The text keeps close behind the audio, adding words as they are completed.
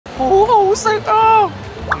好好食啊！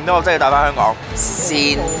唔得，我真係帶翻香港。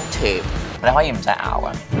鮮甜，你可以唔使咬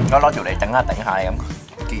啊，我攞條脷頂下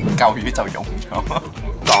咁，件舊魚就溶咗。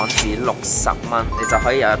港紙60蚊，你就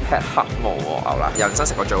可以有一 pat 黑毛和牛啦。人生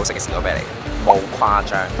食過最好食嘅士多啤梨，冇誇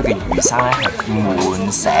張。佢件魚生咧係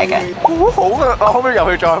滿寫嘅，好好啊！我可唔可以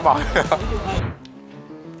入去再買？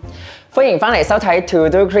歡迎翻嚟收睇 To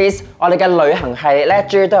Do Chris， 我哋嘅旅行系列咧，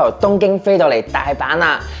終於都由東京飛到嚟大阪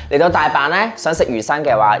啦。嚟到大阪咧，想食魚生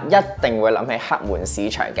嘅話，一定會諗起黑門市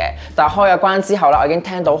場嘅。但係開咗關之後咧，我已經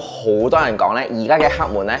聽到好多人講咧，而家嘅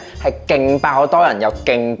黑門咧係勁爆多人又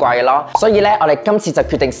勁貴咯。所以咧，我哋今次就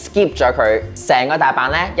決定 skip 咗佢，成個大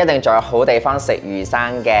阪咧一定仲有好地方食魚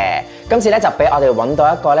生嘅。今次咧就俾我哋揾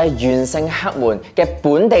到一個咧完勝黑門嘅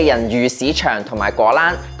本地人魚市場同埋果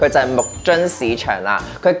欄，佢就係木津市場啦。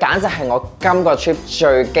佢簡直係我今個 trip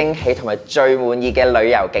最驚喜同埋最滿意嘅旅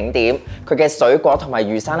遊景點。佢嘅水果同埋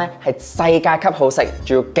魚生咧係世界級好食，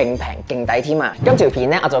仲要勁平勁抵添啊！今條片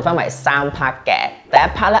咧我就分為3 part 嘅。第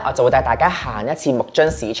一 part 咧我就會帶大家行一次木津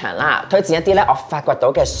市場啦，推薦一啲咧我發掘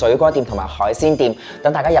到嘅水果店同埋海鮮店，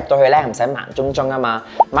等大家入到去咧唔使盲中中啊嘛。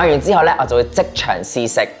買完之後咧我就會即場試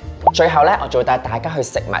食。最後咧，我就會帶大家去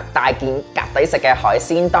食埋大件夾抵食嘅海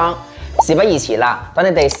鮮檔。事不宜遲啦，等你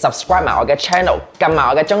哋 subscribe 埋我嘅 channel， 撳埋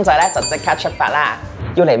我嘅鐘仔咧，就即刻出發啦！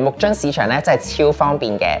要嚟木津市場咧，真係超方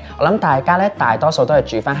便嘅。我諗大家咧大多數都係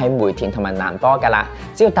住翻喺梅田同埋難波噶啦，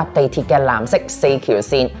只要搭地鐵嘅藍色4條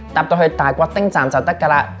線，搭到去大國町站就得噶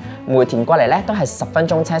啦。梅田過嚟咧都係10分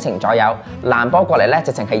鐘車程左右，難波過嚟咧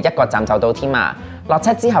直情係1個站就到添啊！落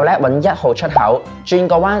車之後咧，揾1號出口，轉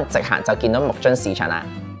個彎直行就見到木津市場啦。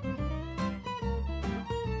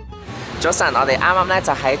早晨，我哋啱啱咧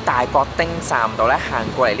就喺大國町站度咧行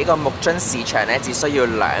過嚟呢個木津市場咧，只需要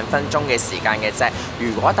2分鐘嘅時間嘅啫。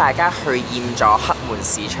如果大家去厭咗黑門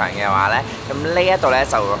市場嘅話咧，咁呢一度咧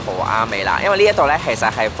就會好啱你啦。因為呢一度咧其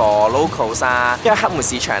實係 for locals 啦，因為黑門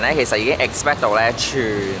市場咧其實已經 expect 到咧全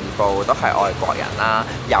部都係外國人啦、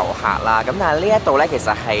遊客啦。咁但係呢一度咧其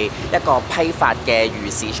實係一個批發嘅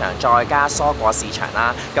魚市場，再加蔬果市場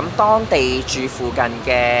啦。咁當地住附近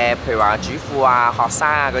嘅，譬如話主婦啊、學生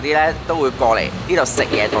啊嗰啲咧，都會過嚟呢度食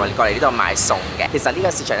嘢，同埋過嚟呢度買餸嘅。其實呢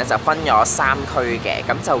個市場咧就分咗3區嘅，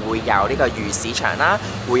咁就會有呢個魚市場啦，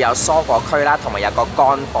會有蔬果區啦，同埋有個乾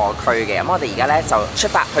貨區嘅。咁我哋而家咧就出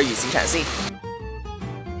發去魚市場先。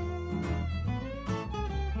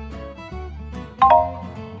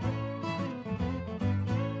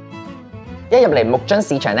一入嚟木津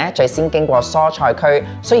市場咧，最先經過蔬菜區，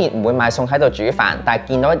雖然唔會買餸喺度煮飯，但係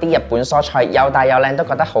見到一啲日本蔬菜又大又靚，都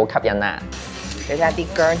覺得好吸引啊！你睇下啲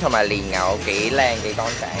薑同埋蓮藕幾靚幾乾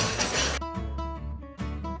淨。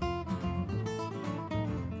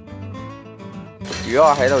如果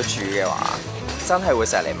我喺度住嘅話，真係會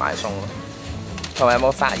成日嚟買餸咯。同埋有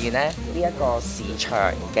冇發現咧？呢一個市場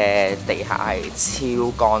嘅地下係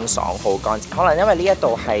超乾爽，好乾淨。可能因為呢一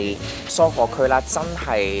度係蔬果區啦，真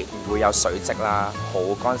係唔會有水漬啦，好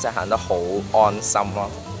乾淨，行得好安心咯。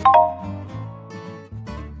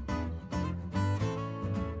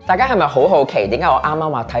大家係咪好好奇點解我啱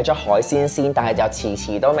啱話睇咗海鮮先，但係就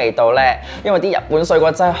遲都未到呢？因為啲日本水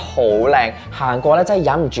果真係好靚，行過咧真係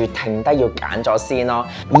忍唔住停低要揀咗先咯。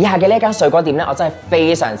以下嘅呢一間水果店咧，我真係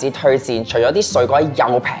非常之推薦。除咗啲水果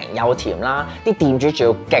又平又甜啦，啲店主仲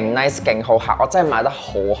要勁 nice 勁好客，我真係買得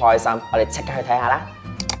好開心。我哋即刻去睇下啦！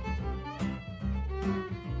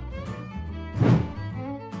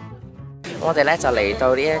我哋咧就嚟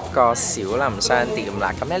到呢一個小林商店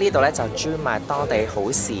啦，咁咧呢度咧就專賣當地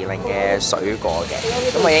好時令嘅水果嘅。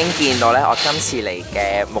咁我已經見到咧，我今次嚟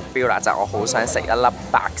嘅目標啦，就我好想食一粒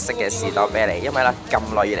白色嘅士多啤梨，因為咧咁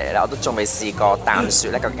耐以嚟咧，我都仲未試過淡雪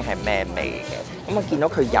咧究竟係咩味嘅。咁我見到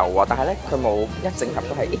佢有喎，但係咧佢冇一整盒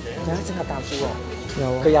都係，有一整盒淡雪喎。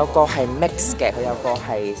佢有個係 mix 嘅，佢有個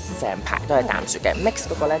係成排都係淡雪嘅。mix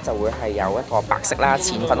嗰個咧就會係有一個白色啦、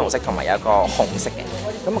淺粉紅色同埋有一個紅色嘅。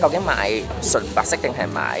咁我究竟買純白色定係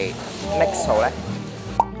買 mix 好咧？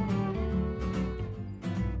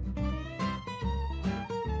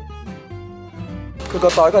佢個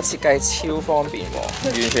袋個設計超方便喎，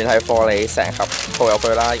完全係貨你成盒套入去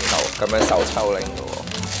啦，然後咁樣手抽拎嘅喎。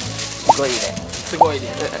食過一點。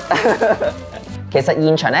其實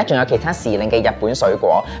現場咧仲有其他時令嘅日本水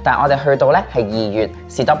果，但係我哋去到咧係2月，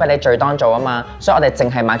士多啤梨最當造啊嘛，所以我哋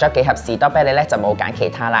淨係買咗幾盒士多啤梨咧就冇揀其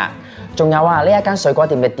他啦。仲有啊，呢一間水果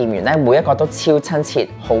店嘅店員咧，每一個都超親切，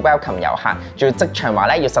好 welcome 遊客，仲要即場話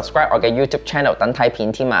咧要 subscribe 我嘅 YouTube channel 等睇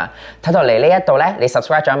片添啊！睇到嚟呢一度咧，你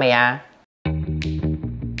subscribe 咗未啊？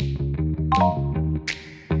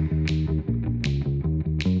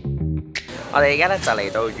我哋而家咧就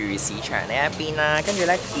嚟到魚市場呢一邊啦，跟住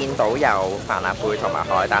咧見到有帆立貝同埋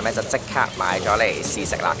海膽咧，就即刻買咗嚟試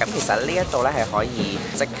食啦。咁其實呢一度咧係可以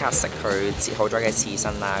即刻食佢切好咗嘅刺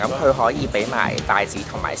身啦。咁佢可以俾埋筷子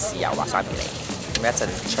同埋豉油滑沙俾你。咁一陣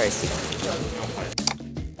出去試。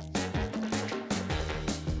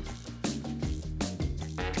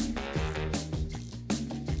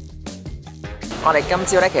我哋今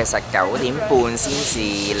朝咧其實9點半先至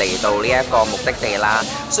嚟到呢一個目的地啦，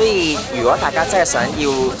所以如果大家真係想要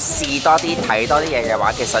試多啲、睇多啲嘢嘅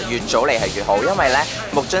話，其實越早嚟係越好，因為咧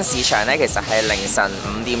木津市場咧其實係凌晨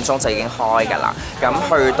5點鐘就已經開㗎啦，咁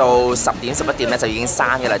去到10點、11點咧就已經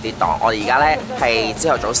閂嘅啦啲檔。我哋而家咧係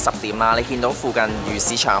朝頭早10點啦，你見到附近魚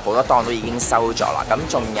市場好多檔都已經收咗啦，咁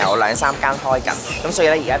仲有2、3間開緊，咁所以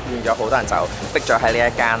咧而家變咗好多人就逼咗喺呢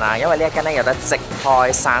一間啦，因為呢一間咧有得即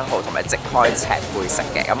開生蠔同埋即開赤貝食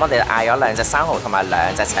嘅，咁我哋嗌咗2隻生蠔同埋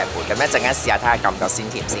2隻赤貝，咁一陣間試下睇下夠唔夠鮮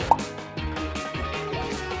甜先。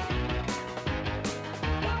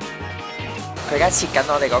佢而家切緊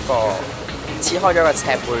我哋嗰個切開咗個赤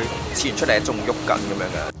貝，切完出嚟仲喐緊咁樣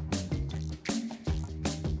嘅。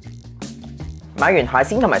買完海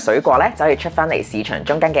鮮同埋水果咧，就可以出翻嚟市場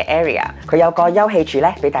中間嘅 area， 佢有個休憩處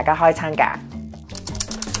咧，俾大家開餐㗎。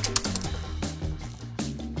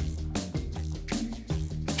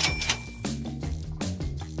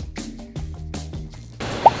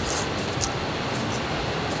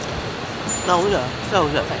真係好食，真係好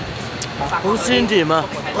食，好鮮甜啊！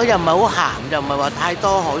我又唔係好鹹，又唔係話太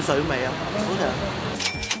多海水味啊，好食。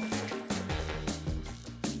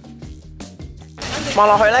望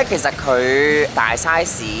落去咧，其實佢大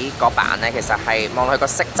size 嗰版咧，其實係望落去個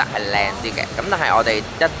色澤係靚啲嘅。咁但係我哋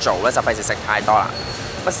一做咧就費事食太多啦。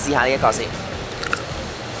咁試下呢一個先，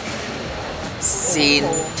鮮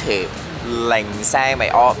甜零腥味。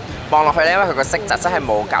我望落去咧，因為佢個色澤真係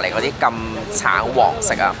冇隔離嗰啲咁橙黃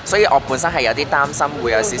色啊，所以我本身係有啲擔心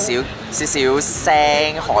會有少少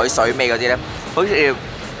腥海水味嗰啲咧，好似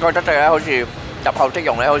覺得咧好似入口即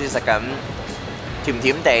溶咧，好似食緊甜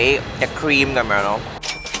甜地嘅 cream 咁樣咯。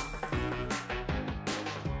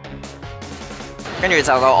跟住就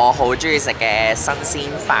到我好中意食嘅新鮮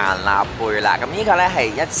帆立貝啦，咁呢個咧係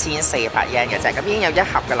1400 yen 嘅啫，咁已經有1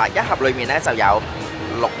盒噶啦，1盒裏面咧就有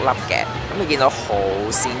6粒嘅，咁你見到好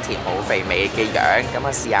鮮甜、好肥美嘅樣，咁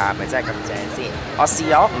我試下係咪真係咁正先？我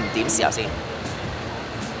試咗唔點豉油先，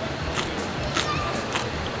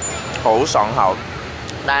好爽口，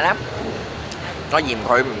但係咧我嫌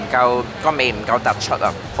佢唔夠個味唔夠突出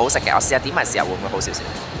啊，好食嘅，我試下點埋豉油會唔會好少少？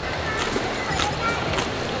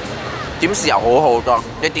點豉油好好多，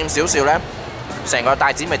你點少少咧，成個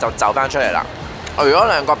帶子味就走翻出嚟啦。我如果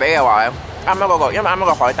2個比嘅話咧，啱啱嗰個，因為啱啱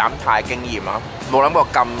個海膽太驚豔啦，冇諗過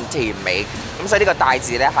咁甜美，咁所以呢個帶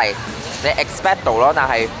子咧係你 expect 到咯，但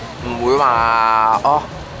係唔會話哦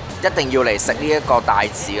一定要嚟食呢一個帶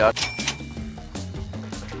子咯。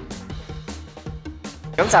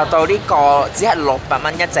咁就到呢個只係600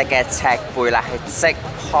蚊一隻嘅赤貝啦，係即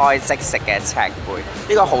開即食嘅赤貝，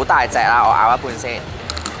呢個好大隻啦，我咬一半先。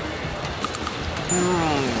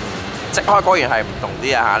即開果然係唔同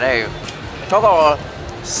啲啊嚇，你嗰個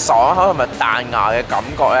爽口同埋彈牙嘅感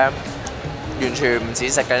覺咧，完全唔似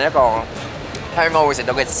食緊一個香港會食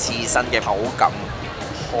到嘅刺身嘅口感，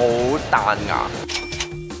好彈牙。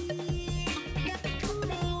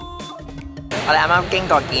我哋啱啱經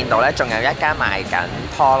過見到咧，仲有一間賣緊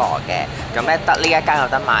拖羅嘅，咁咧得呢一間有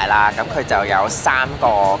得賣啦。咁佢就有3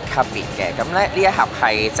個級別嘅，咁咧呢一盒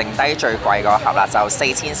係剩低最貴個盒啦，就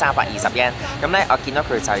4320 yen。咁咧我見到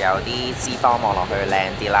佢就有啲脂肪望落去靚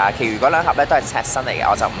啲啦，其餘嗰2盒咧都係赤身嚟嘅，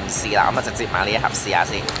我就唔試啦，咁啊直接買呢一盒試下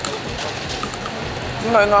先。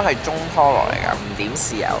咁佢應該係中拖羅嚟㗎，唔點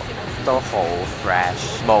豉油都好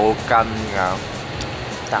fresh， 冇筋㗎，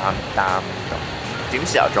淡淡咁，點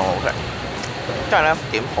豉油仲好食。即係咧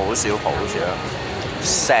點好少，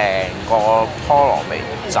成個拖羅味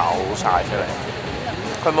走晒出嚟，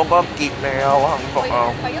佢冇嗰個結味啊，好幸福啊！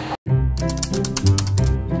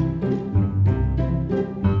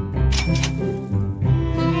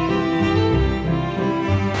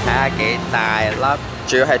睇下幾大粒，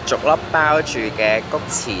仲要係逐粒包住嘅菊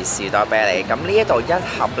池士多啤梨。咁呢一度一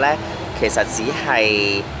盒咧，其實只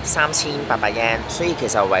係3800 yen， 所以其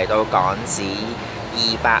實圍到港紙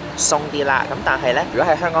200鬆啲啦，咁但係咧，如果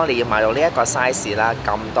喺香港你要買到呢一個 size 啦，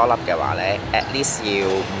咁多粒嘅話咧 ，at least 要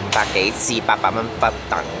500幾至800蚊不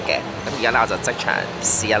等嘅。咁而家咧我就即場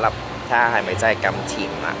試一粒，睇下係咪真係咁甜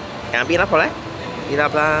啦。揀邊粒好咧？呢粒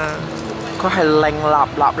啦，佢係令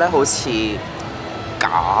立咧，好似假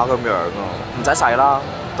咁樣啊！唔使洗啦，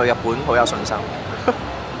對日本好有信心。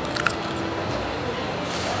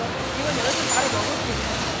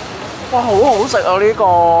哇，好好食啊呢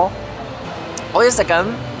個！我似食緊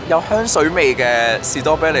有香水味嘅士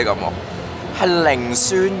多啤梨咁喎，係零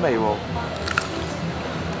酸味喎，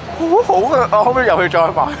好好啊！我可唔可以入去再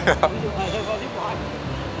買啊？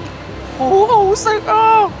好好食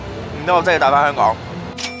啊！唔得，我真係帶翻香港。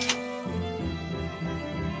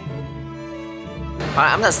好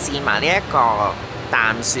啦，咁就試埋呢一個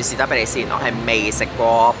淡雪士多啤梨先。我係未食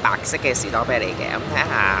過白色嘅士多啤梨嘅，咁睇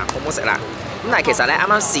下好唔好食啦。咁但係其實咧，啱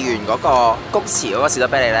啱試完嗰個菊池嗰個士多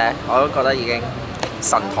啤梨咧，我都覺得已經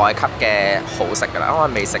神台級嘅好食㗎啦。因為我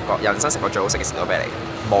未食過，人生食過最好食嘅士多啤梨，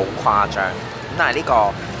冇誇張。咁但係呢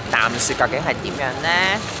個淡雪究竟係點樣呢？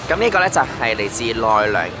咁呢個咧就係嚟自奈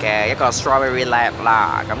良嘅一個 Strawberry Lab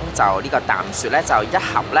啦。咁就呢個淡雪咧，就一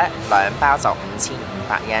盒咧2包就5500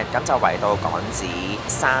 yen，咁就圍到港紙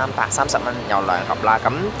330蚊有2盒啦。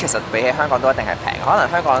咁其實比起香港都一定係平，可能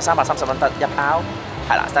香港330蚊得1包，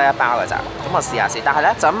係啦，得1包㗎咋。咁我試下先，但係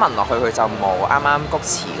咧就咁聞落去，佢就冇啱啱菊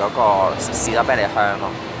池嗰個士多啤梨香咯，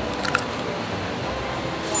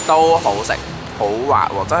都好食。好滑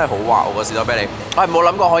喎，真係好滑喎個士多啤梨，我係冇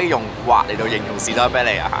諗過可以用滑嚟到形容士多啤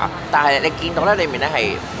梨啊嚇！但係你見到咧，裡面咧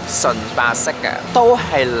係純白色嘅，都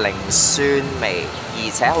係零酸味，而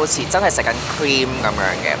且好似真係食緊 cream 咁樣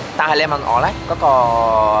嘅。但係你問我咧，嗰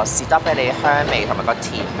個士多啤梨香味同埋個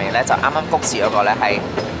甜味咧，就啱啱菊池嗰個咧係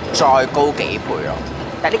再高幾倍咯。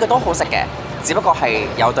但係呢個都好食嘅，只不過係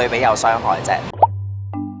有對比有傷害啫。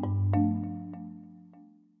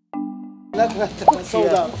收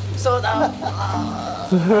到。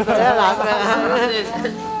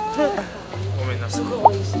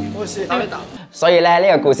所以咧，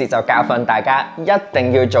呢個故事就教訓大家一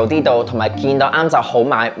定要早啲到，同埋見到啱就好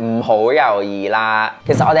買，唔好猶豫啦。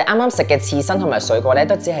其實我哋啱啱食嘅刺身同埋水果咧，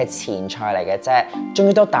都只係前菜嚟嘅啫。終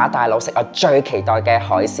於都打大佬食我最期待嘅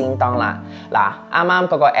海鮮檔啦！嗱，啱啱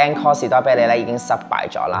嗰個 Encore 士多啤梨咧已經失敗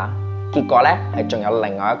咗啦。結果咧係仲有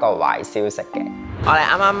另外一個壞消息嘅。我哋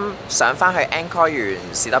啱啱上翻去 Encore 完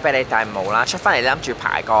士多啤梨大冇啦，出翻嚟諗住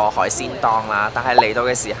排個海鮮檔啦，但係嚟到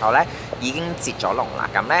嘅時候咧已經截咗龍啦。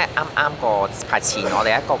咁咧啱啱個排前我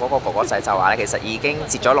哋一個嗰個哥哥仔就話咧，其實已經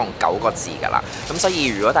截咗龍9個字㗎啦。咁所以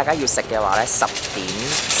如果大家要食嘅話咧，10點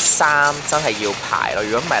3真係要排咯。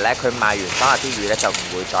如果唔係咧，佢賣完當日啲魚咧就唔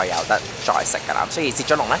會再有得再食㗎啦。所以截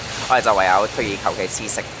咗龍咧，我哋就唯有退而求其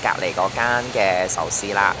次食隔離嗰間嘅壽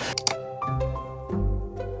司啦。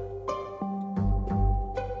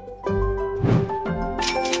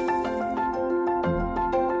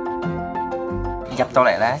入到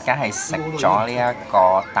嚟咧，梗係食咗呢一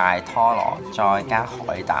個大拖羅，再加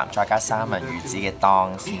海膽，再加三文魚子嘅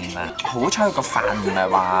當先啦。好彩佢個飯唔係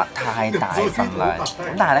話太大份量，咁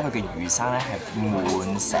但係咧佢嘅魚生咧係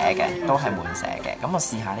滿瀉嘅，都係滿瀉嘅。咁我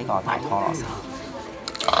試下呢個大拖羅先。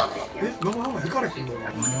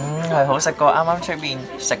係好食過啱啱出面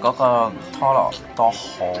食嗰個拖羅多好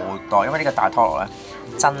多，因為呢個大拖羅咧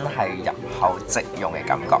真係入口即溶嘅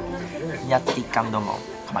感覺，一啲筋都冇，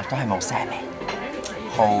同埋都係冇腥味。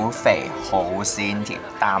好肥，好鮮甜，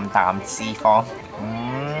淡淡脂肪，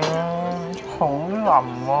好腍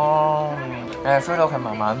喎！你係 feel 到佢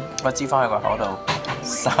慢慢個脂肪喺個口度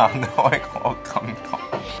散開個感覺。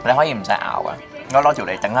你可以唔使咬㗎，我攞條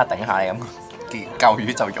脷頂下頂下，咁嚿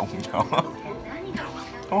魚就溶咗。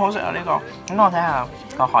好好食啊！呢個，咁我睇下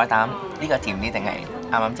個海膽，呢個甜啲定係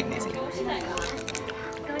啱啱甜啲先？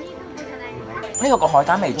呢個海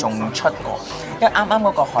膽味仲出喎，因為啱啱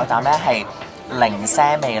嗰個海膽咧係零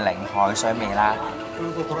腥味、零海水味啦，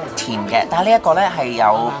甜嘅。但係呢一個咧係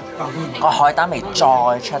有個海膽味再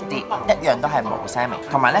出啲，一樣都係冇腥味。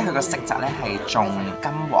同埋咧，佢個色澤咧係仲金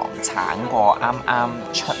黃橙過啱啱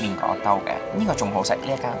出面嗰兜嘅。呢個仲好食呢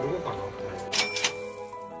一間。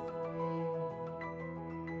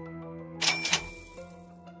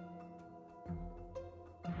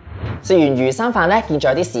食完魚生飯咧，見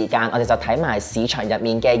咗有啲時間，我哋就睇埋市場入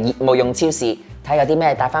面嘅業務用超市，睇下有啲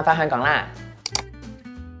咩帶翻香港啦。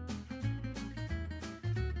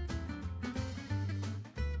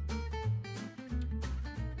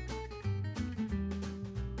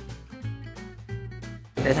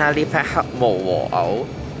你睇下呢批黑毛和牛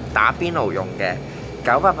打邊爐用嘅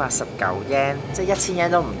，989 yen， 即係1000 yen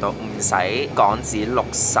都唔到，唔使港紙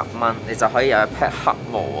60蚊，你就可以有一批黑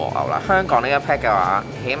毛和牛啦。香港呢一批嘅話，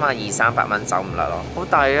起碼200-300蚊走唔甩咯，好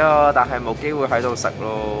抵啊！但係冇機會喺度食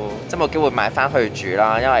咯，即係冇機會買翻去煮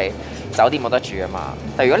啦，因為酒店冇得煮啊嘛。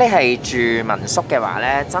但如果你係住民宿嘅話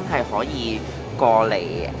呢，真係可以過嚟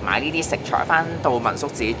買呢啲食材，翻到民宿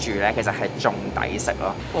自己煮呢，其實係仲抵食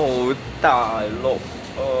咯。好大碌！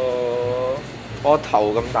我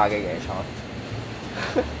頭咁大嘅椰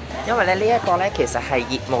菜，因為咧呢一個咧其實係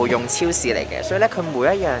業務用超市嚟嘅，所以咧佢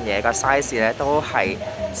每一樣嘢個 size 咧都係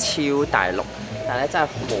超大碌。但係咧真係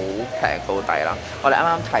好平好抵啦！我哋啱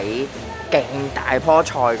啱睇勁大棵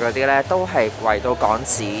菜嗰啲咧，都係貴到港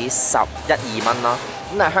紙11-12蚊咯。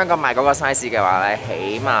咁但係香港買嗰個 size 嘅話咧，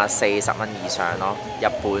起碼40蚊以上咯。日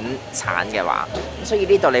本產嘅話，咁所以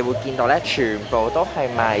呢度你會見到咧，全部都係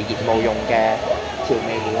賣業務用嘅調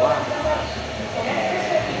味料啊、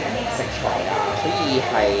食材啊，所以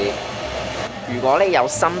係如果你有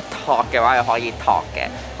心托嘅話，你可以托嘅，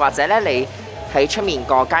或者咧你喺出面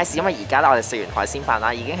個街市，因為而家咧我哋食完海鮮飯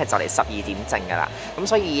啦，已經係就嚟12點正㗎啦，咁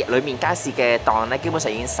所以裡面街市嘅檔咧基本上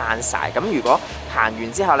已經閂晒。咁如果行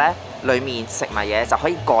完之後咧，裡面食埋嘢就可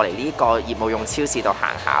以過嚟呢個業務用超市度行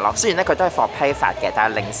下咯。雖然咧佢都係for批發嘅，但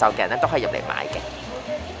係零售嘅人咧都可以入嚟買嘅。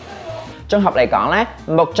綜合嚟講咧，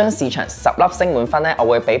木津市場10粒星滿分咧，我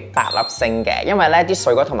會俾8粒星嘅，因為咧啲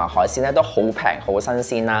水果同埋海鮮咧都好平好新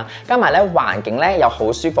鮮啦，加埋咧環境咧又好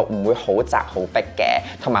舒服，唔會好窄好逼嘅，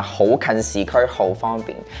同埋好近市區，好方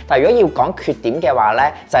便。但係如果要講缺點嘅話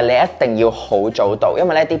咧，就係你一定要好早到，因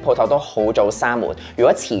為咧啲鋪頭都好早閂門。如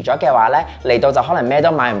果遲咗嘅話咧，嚟到就可能咩都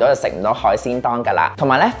買唔到，就食唔到海鮮檔㗎啦。同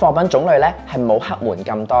埋咧貨品種類咧係冇黑門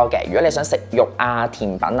咁多嘅。如果你想食肉啊、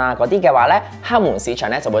甜品啊嗰啲嘅話咧，黑門市場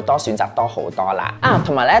咧就會多選擇多好多啦。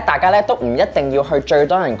同埋咧，大家咧都唔一定要去最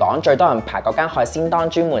多人講、最多人排嗰間海鮮檔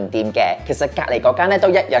專門店嘅，其實隔離嗰間咧都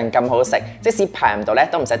一樣咁好食，即使排唔到咧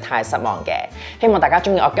都唔使太失望嘅。希望大家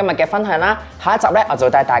中意我今日嘅分享啦，下一集咧我就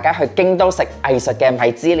會帶大家去京都食藝術嘅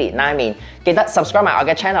米芝蓮拉麵，記得 subscribe 埋我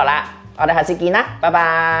嘅 channel 啦，我哋下次見啦，拜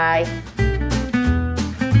拜。